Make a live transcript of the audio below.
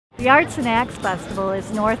The Arts and Acts Festival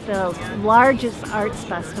is Northville's largest arts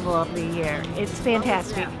festival of the year. It's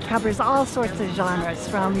fantastic. It covers all sorts of genres,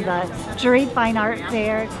 from the Juried Fine Art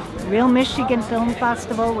Fair, Real Michigan Film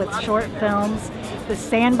Festival with short films, the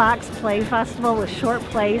Sandbox Play Festival with short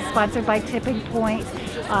plays sponsored by Tipping Point,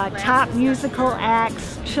 top musical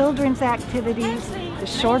acts, children's activities, the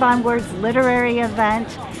Short on Words literary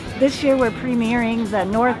event. This year we're premiering the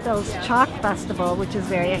Northville's Chalk Festival, which is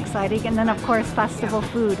very exciting, and then of course festival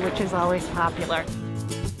food, which is always popular.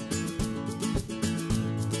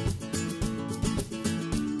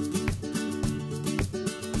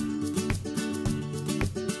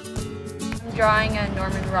 I'm drawing a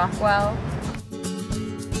Norman Rockwell.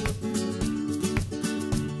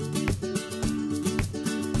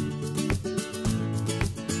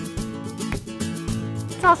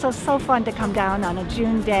 It's also so fun to come down on a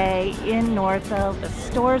June day in Northville. The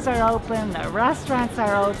stores are open, the restaurants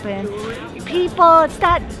are open. People, it's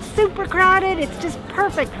not super crowded, it's just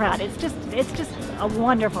perfect crowd. It's just a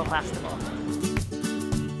wonderful festival.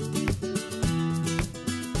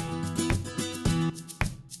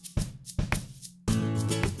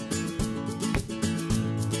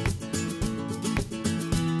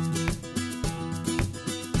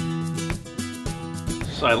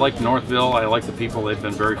 I like Northville. I like the people. They've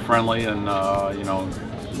been very friendly and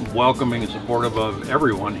welcoming and supportive of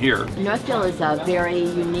everyone here. Northville is a very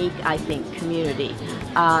unique, I think, community.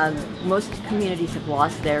 Most communities have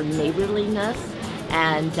lost their neighborliness,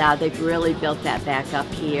 and they've really built that back up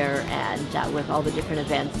here, and with all the different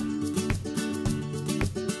events.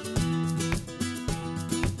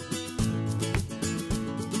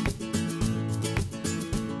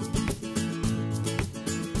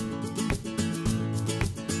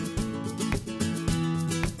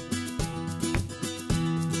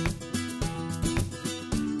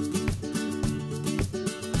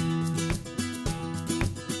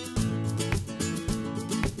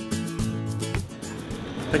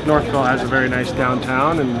 I think Northville has a very nice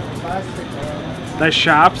downtown and nice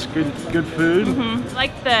shops, good food. I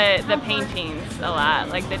like the paintings a lot,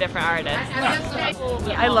 like the different artists.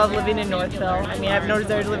 I love living in Northville. I mean, I have no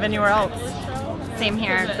desire to live anywhere else. Same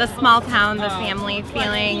here. The small town, the family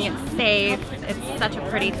feeling, it's safe. It's such a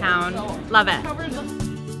pretty town. Love it.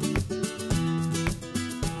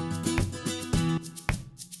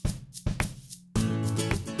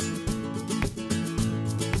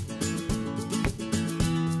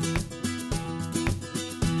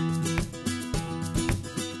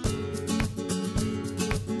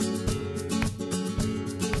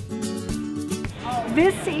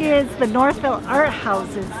 This is the Northville Art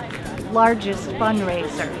House's largest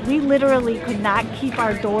fundraiser. We literally could not keep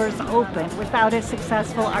our doors open without a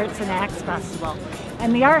successful Arts and Acts Festival.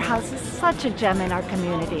 And the Art House is such a gem in our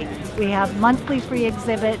community. We have monthly free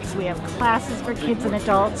exhibits, we have classes for kids and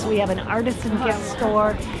adults, we have an artisan gift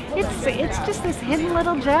store. It's just this hidden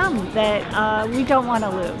little gem that we don't want to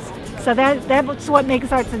lose. So that's what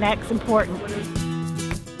makes Arts and Acts important.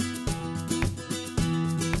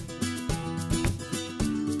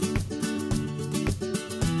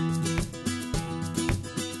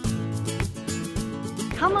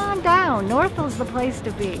 Come on down. Northville's the place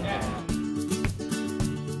to be.